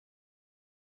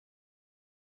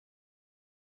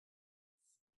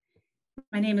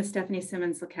My name is Stephanie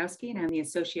Simmons Zuilkowski, and I'm the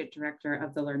Associate Director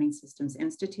of the Learning Systems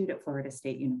Institute at Florida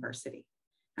State University.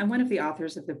 I'm one of the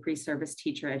authors of the Pre-Service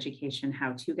Teacher Education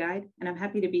How-To Guide, and I'm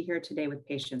happy to be here today with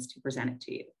Patience to present it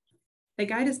to you. The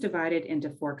guide is divided into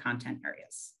 4 content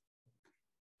areas: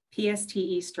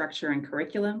 PSTE structure and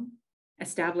curriculum,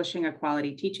 establishing a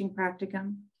quality teaching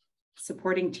practicum,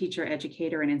 supporting teacher,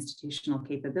 educator, and institutional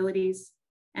capabilities,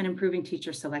 and improving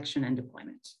teacher selection and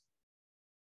deployment.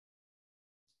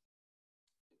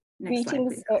 Next slide,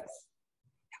 please.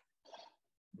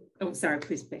 Oh, sorry,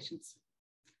 please, Patience.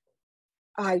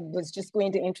 I was just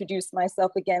going to introduce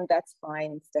myself again. That's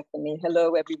fine, Stephanie.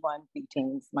 Hello, everyone.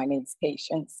 Greetings. My name is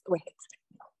Patience. Go ahead, Stephanie.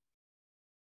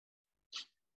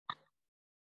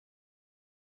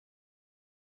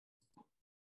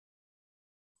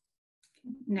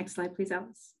 Next slide, please,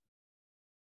 Alice.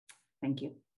 Thank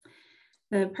you.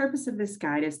 The purpose of this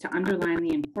guide is to underline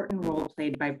the important role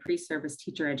played by pre-service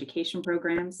teacher education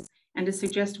programs and to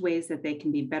suggest ways that they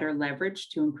can be better leveraged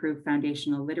to improve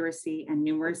foundational literacy and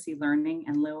numeracy learning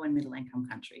in low and middle income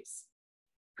countries.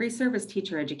 Pre-service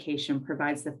teacher education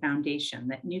provides the foundation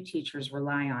that new teachers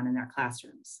rely on in their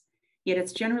classrooms, yet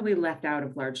it's generally left out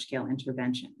of large-scale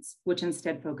interventions, which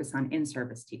instead focus on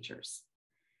in-service teachers.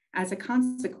 As a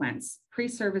consequence,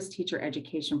 pre-service teacher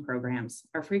education programs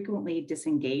are frequently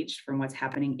disengaged from what's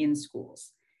happening in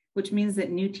schools, which means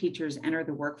that new teachers enter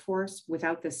the workforce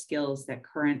without the skills that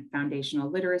current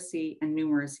foundational literacy and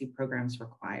numeracy programs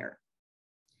require.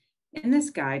 In this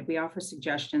guide, we offer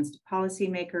suggestions to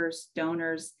policymakers,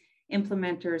 donors,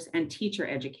 implementers, and teacher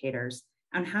educators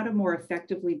on how to more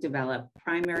effectively develop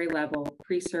primary level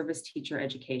pre-service teacher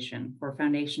education for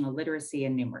foundational literacy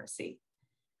and numeracy.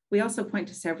 We also point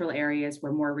to several areas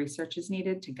where more research is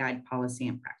needed to guide policy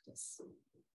and practice.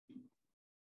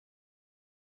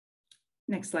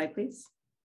 Next slide, please.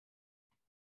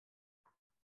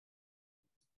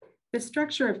 The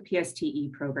structure of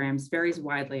PSTE programs varies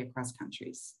widely across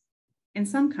countries. In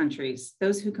some countries,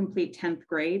 those who complete 10th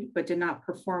grade but did not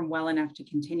perform well enough to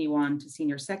continue on to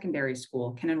senior secondary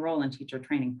school can enroll in teacher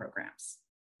training programs.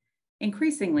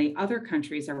 Increasingly, other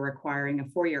countries are requiring a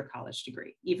 4-year college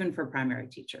degree, even for primary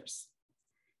teachers.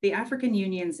 The African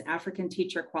Union's African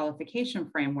Teacher Qualification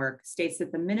Framework states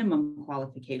that the minimum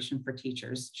qualification for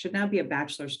teachers should now be a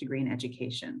bachelor's degree in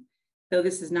education, though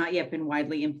this has not yet been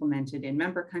widely implemented in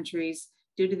member countries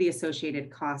due to the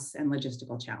associated costs and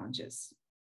logistical challenges.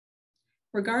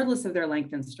 Regardless of their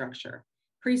length and structure,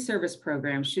 pre-service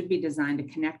programs should be designed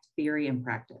to connect theory and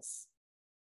practice.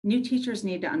 New teachers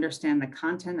need to understand the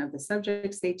content of the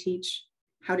subjects they teach,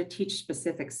 how to teach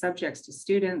specific subjects to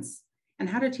students, and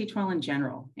how to teach well in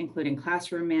general, including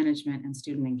classroom management and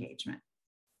student engagement.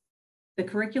 The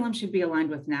curriculum should be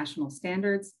aligned with national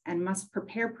standards and must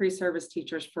prepare pre-service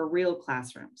teachers for real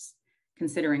classrooms,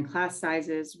 considering class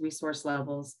sizes, resource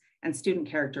levels, and student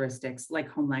characteristics like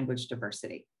home language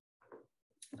diversity.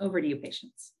 Over to you,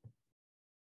 Patience.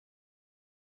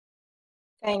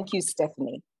 Thank you,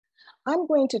 Stephanie. I'm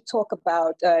going to talk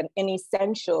about an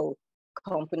essential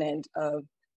component of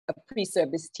a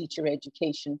pre-service teacher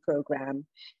education program,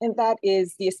 and that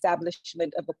is the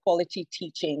establishment of a quality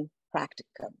teaching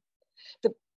practicum.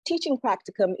 The teaching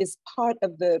practicum is part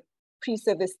of the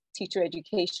pre-service teacher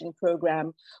education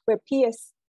program where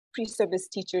pre-service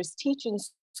teachers teach in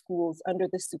schools under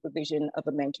the supervision of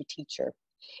a mentor teacher.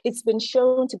 It's been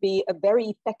shown to be a very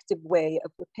effective way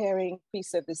of preparing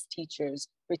pre-service teachers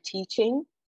for teaching,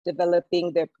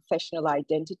 developing their professional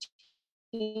identities,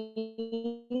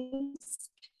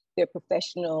 their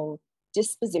professional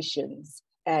dispositions,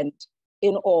 and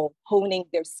in all, honing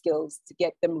their skills to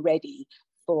get them ready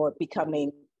for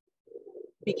becoming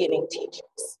beginning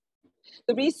teachers.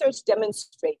 The research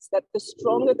demonstrates that the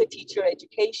stronger the teacher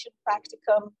education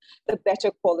practicum, the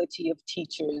better quality of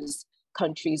teachers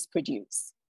countries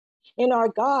produce. In our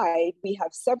guide, we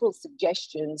have several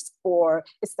suggestions for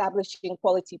establishing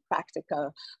quality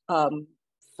practica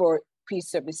for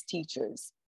pre-service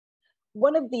teachers.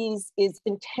 One of these is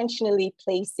intentionally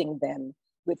placing them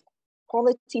with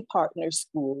quality partner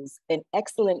schools and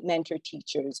excellent mentor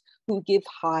teachers who give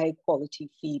high quality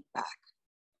feedback.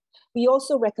 We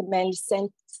also recommend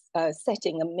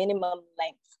setting a minimum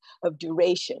length of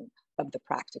duration of the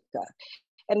practica.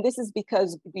 And this is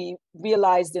because we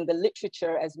realized in the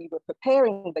literature as we were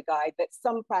preparing the guide that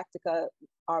some practica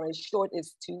are as short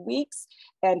as 2 weeks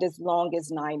and as long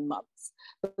as 9 months.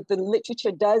 But the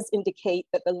literature does indicate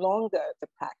that the longer the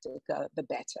practica, the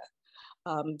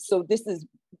better. So this is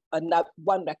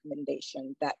one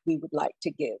recommendation that we would like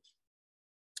to give.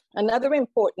 Another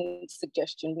important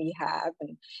suggestion we have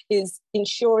is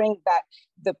ensuring that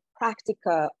the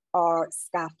practica are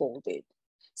scaffolded.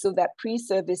 so that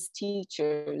pre-service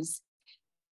teachers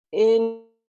in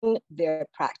their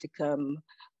practicum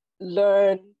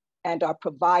learn and are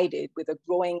provided with a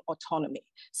growing autonomy.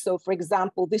 So for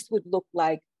example, this would look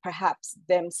like perhaps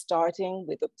them starting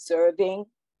with observing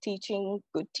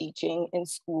good teaching in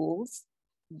schools,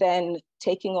 then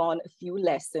taking on a few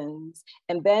lessons,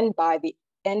 and then by the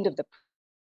end of the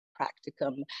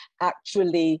practicum,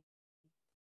 actually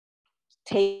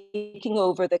taking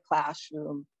over the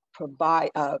classroom,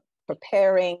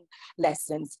 preparing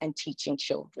lessons and teaching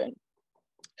children.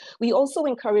 We also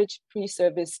encourage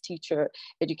pre-service teacher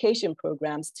education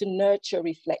programs to nurture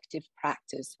reflective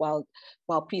practice while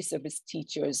pre-service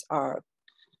teachers are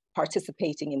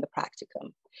participating in the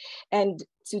practicum. And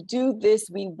to do this,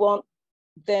 we want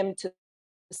them to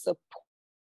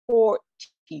support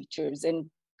teachers and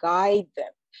guide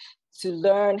them to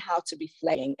learn how to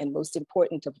reflect, and most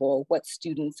important of all, what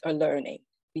students are learning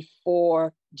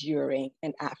before, during,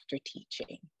 and after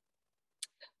teaching.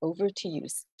 Over to you,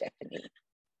 Stephanie.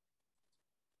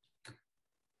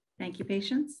 Thank you,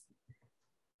 Patience.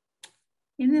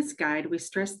 In this guide, we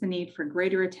stress the need for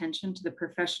greater attention to the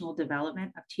professional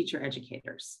development of teacher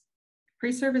educators.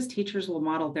 Pre-service teachers will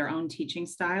model their own teaching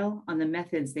style on the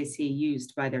methods they see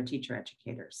used by their teacher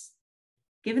educators.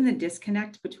 Given the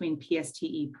disconnect between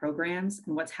PSTE programs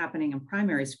and what's happening in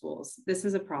primary schools, this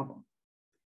is a problem.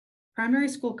 Primary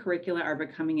school curricula are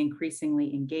becoming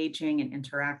increasingly engaging and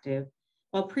interactive,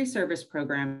 while pre-service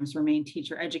programs remain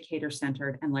teacher educator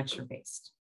centered and lecture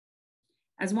based.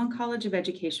 As one College of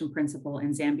Education principal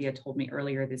in Zambia told me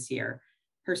earlier this year,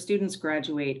 her students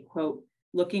graduate, quote,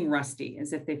 looking rusty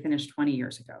as if they finished 20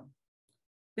 years ago.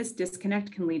 This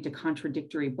disconnect can lead to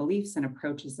contradictory beliefs and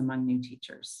approaches among new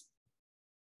teachers.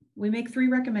 We make 3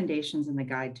 recommendations in the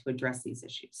guide to address these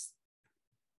issues.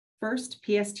 First,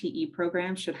 PSTE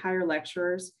programs should hire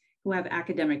lecturers who have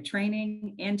academic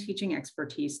training and teaching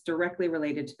expertise directly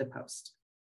related to the post.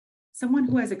 Someone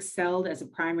who has excelled as a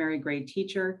primary grade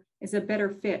teacher is a better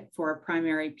fit for a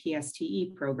primary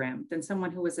PSTE program than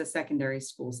someone who was a secondary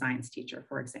school science teacher,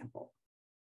 for example.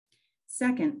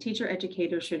 Second, teacher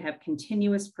educators should have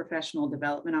continuous professional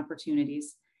development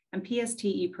opportunities, and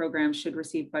PSTE programs should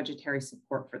receive budgetary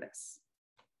support for this.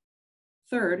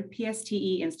 Third,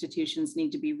 PSTE institutions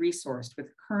need to be resourced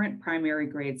with current primary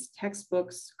grades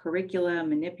textbooks, curricula,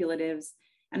 manipulatives,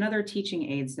 and other teaching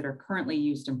aids that are currently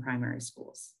used in primary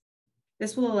schools.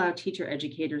 This will allow teacher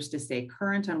educators to stay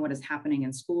current on what is happening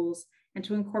in schools and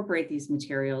to incorporate these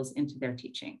materials into their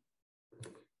teaching.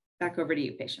 Back over to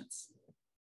you, Patience.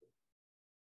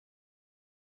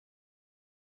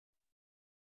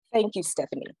 Thank you,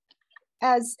 Stephanie.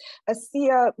 As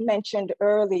Asia mentioned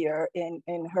earlier in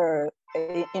her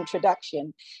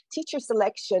introduction, teacher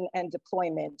selection and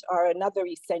deployment are another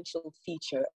essential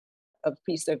feature of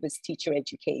pre-service teacher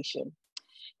education.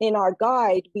 In our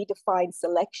guide, we define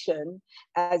selection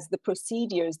as the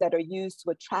procedures that are used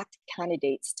to attract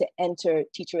candidates to enter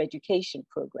teacher education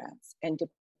programs, and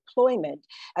deployment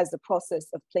as the process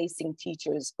of placing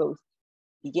teachers, both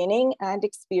beginning and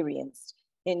experienced,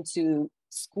 into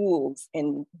schools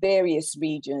in various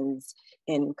regions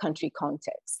in country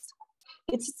contexts.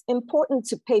 It's important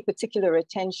to pay particular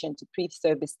attention to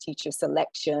pre-service teacher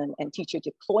selection and teacher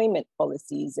deployment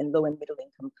policies in low and middle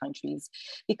income countries,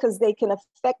 because they can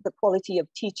affect the quality of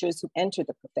teachers who enter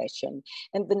the profession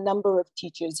and the number of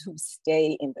teachers who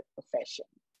stay in the profession.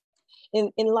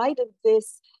 In light of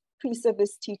this,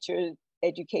 pre-service teacher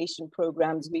education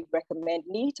programs we recommend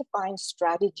need to find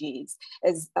strategies,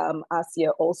 as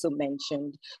Asia also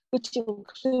mentioned, which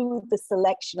include the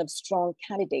selection of strong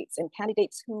candidates and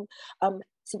candidates who,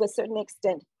 to a certain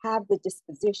extent, have the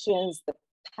dispositions, the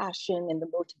passion, and the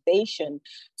motivation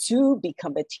to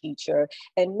become a teacher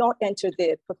and not enter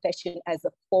the profession as a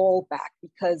fallback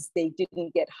because they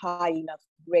didn't get high enough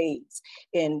grades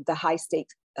in the high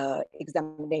stakes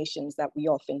examinations that we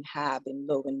often have in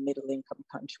low and middle income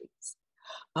countries.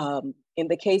 In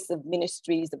the case of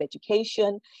ministries of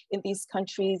education in these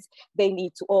countries, they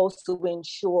need to also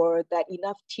ensure that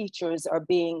enough teachers are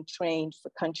being trained for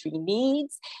country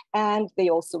needs, and they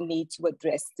also need to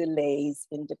address delays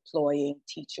in deploying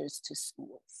teachers to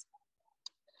schools.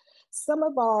 Some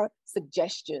of our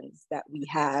suggestions that we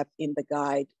have in the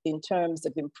guide in terms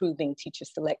of improving teacher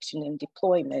selection and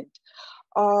deployment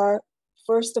are,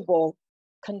 first of all,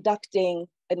 conducting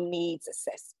a needs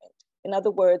assessment. In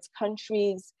other words,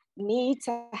 countries need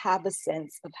to have a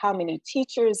sense of how many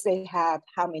teachers they have,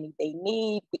 how many they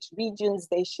need, which regions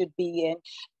they should be in,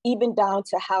 even down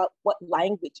to what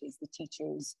languages the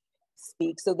teachers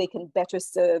speak, so they can better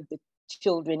serve the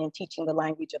children in teaching the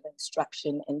language of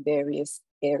instruction in various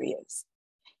areas.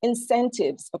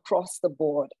 Incentives across the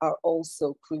board are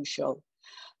also crucial.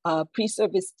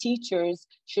 Pre-service teachers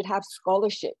should have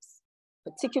scholarships,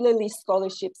 particularly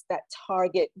scholarships that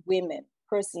target women,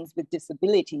 persons with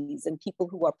disabilities, and people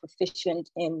who are proficient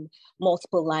in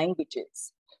multiple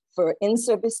languages. For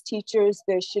in-service teachers,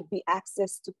 there should be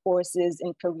access to courses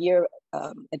in career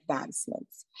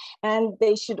advancements. And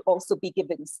they should also be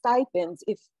given stipends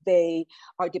if they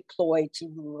are deployed to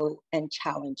rural and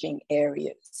challenging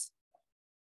areas.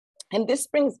 And this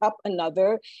brings up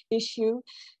another issue,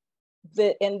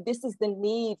 and this is the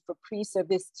need for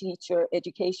pre-service teacher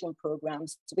education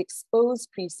programs to expose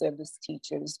pre-service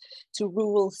teachers to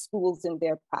rural schools in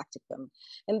their practicum.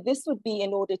 And this would be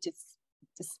in order to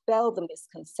dispel the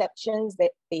misconceptions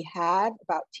that they have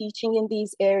about teaching in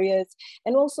these areas,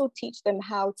 and also teach them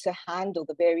how to handle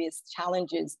the various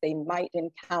challenges they might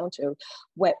encounter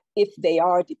if they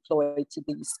are deployed to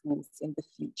these schools in the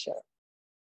future.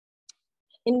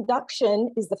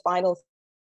 Induction is the final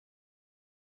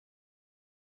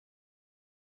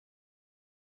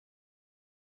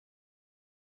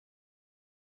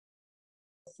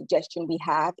suggestion we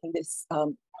have in this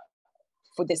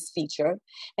for this feature.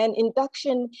 And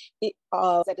induction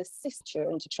that assists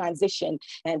you to transition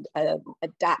and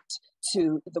adapt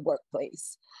to the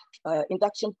workplace.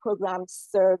 Induction programs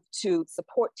serve to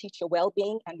support teacher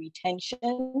well-being and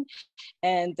retention,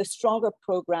 and the stronger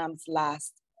programs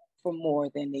last for more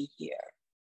than a year.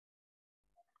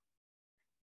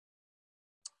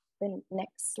 The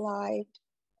next slide,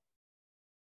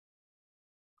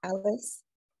 Alice.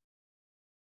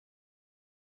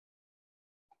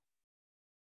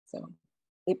 So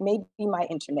it may be my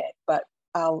internet, but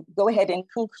I'll go ahead and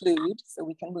conclude so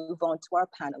we can move on to our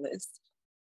panelists.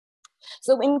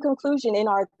 So in conclusion, in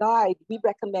our guide, we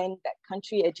recommend that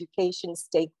country education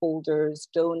stakeholders,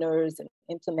 donors, and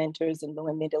implementers in low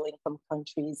and middle income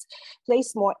countries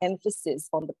place more emphasis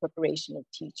on the preparation of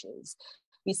teachers.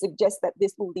 We suggest that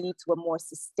this will lead to a more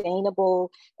sustainable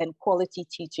and quality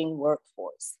teaching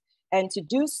workforce. And to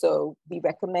do so, we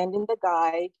recommend in the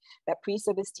guide that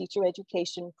pre-service teacher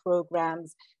education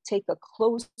programs take a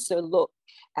closer look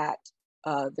at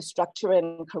the structure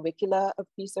and curricula of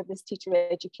pre-service teacher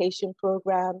education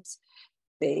programs.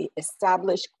 They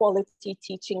establish quality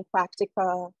teaching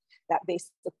practica, that they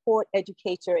support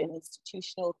educator and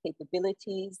institutional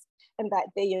capabilities, and that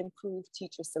they improve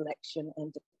teacher selection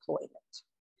and deployment.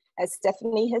 As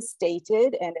Stephanie has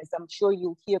stated, and as I'm sure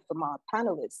you'll hear from our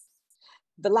panelists,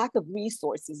 the lack of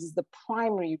resources is the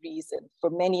primary reason for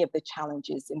many of the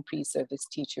challenges in pre-service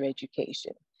teacher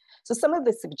education. So some of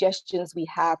the suggestions we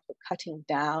have for cutting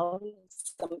down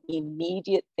some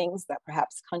immediate things that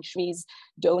perhaps countries,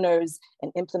 donors,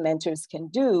 and implementers can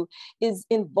do is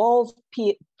involve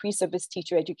pre-service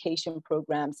teacher education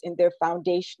programs in their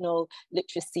foundational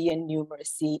literacy and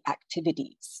numeracy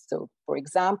activities. So for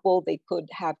example, they could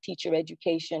have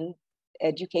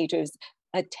educators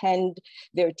attend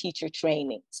their teacher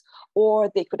trainings, or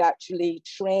they could actually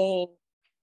train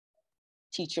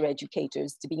teacher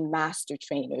educators to be master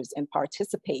trainers and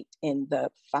participate in the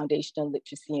foundational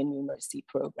literacy and numeracy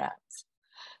programs.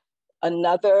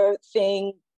 Another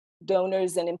thing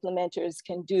donors and implementers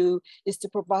can do is to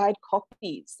provide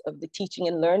copies of the teaching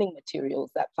and learning materials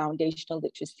that foundational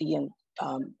literacy and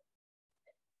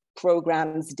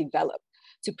programs develop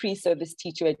to pre-service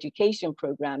teacher education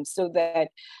programs, so that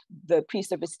the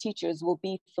pre-service teachers will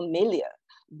be familiar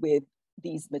with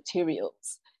these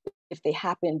materials if they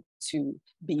happen to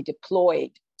be deployed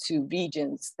to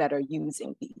regions that are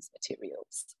using these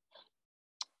materials.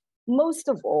 Most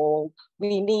of all,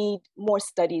 we need more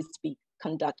studies to be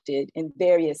conducted in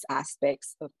various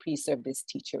aspects of pre-service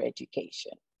teacher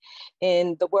education.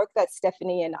 In the work that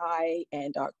Stephanie and I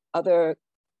and our other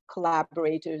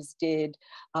collaborators did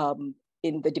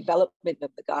in the development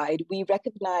of the guide, we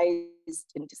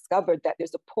recognized and discovered that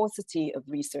there's a paucity of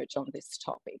research on this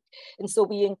topic. And so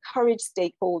we encourage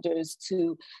stakeholders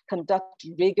to conduct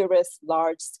rigorous,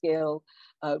 large-scale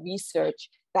research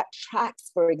that tracks,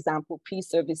 for example,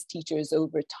 pre-service teachers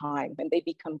over time when they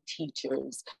become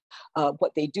teachers,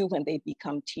 what they do when they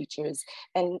become teachers,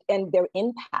 and their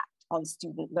impact on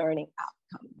student learning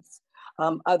outcomes.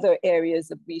 Other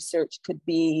areas of research could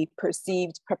be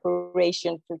perceived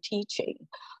preparation for teaching,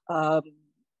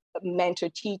 mentor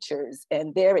teachers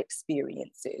and their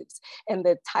experiences, and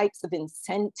the types of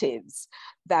incentives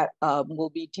that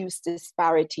will reduce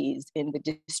disparities in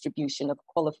the distribution of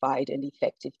qualified and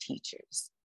effective teachers.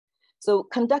 So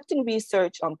conducting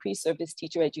research on pre-service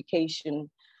teacher education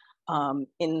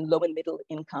in low and middle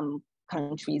income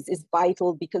countries is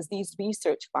vital because these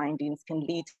research findings can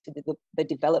lead to the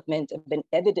development of an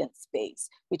evidence base,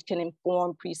 which can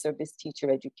inform pre-service teacher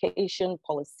education,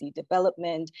 policy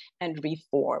development, and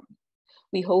reform.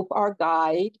 We hope our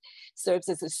guide serves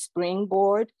as a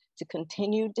springboard to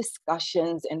continue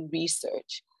discussions and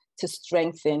research to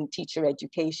strengthen teacher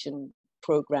education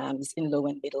programs in low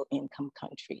and middle income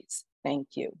countries. Thank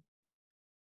you.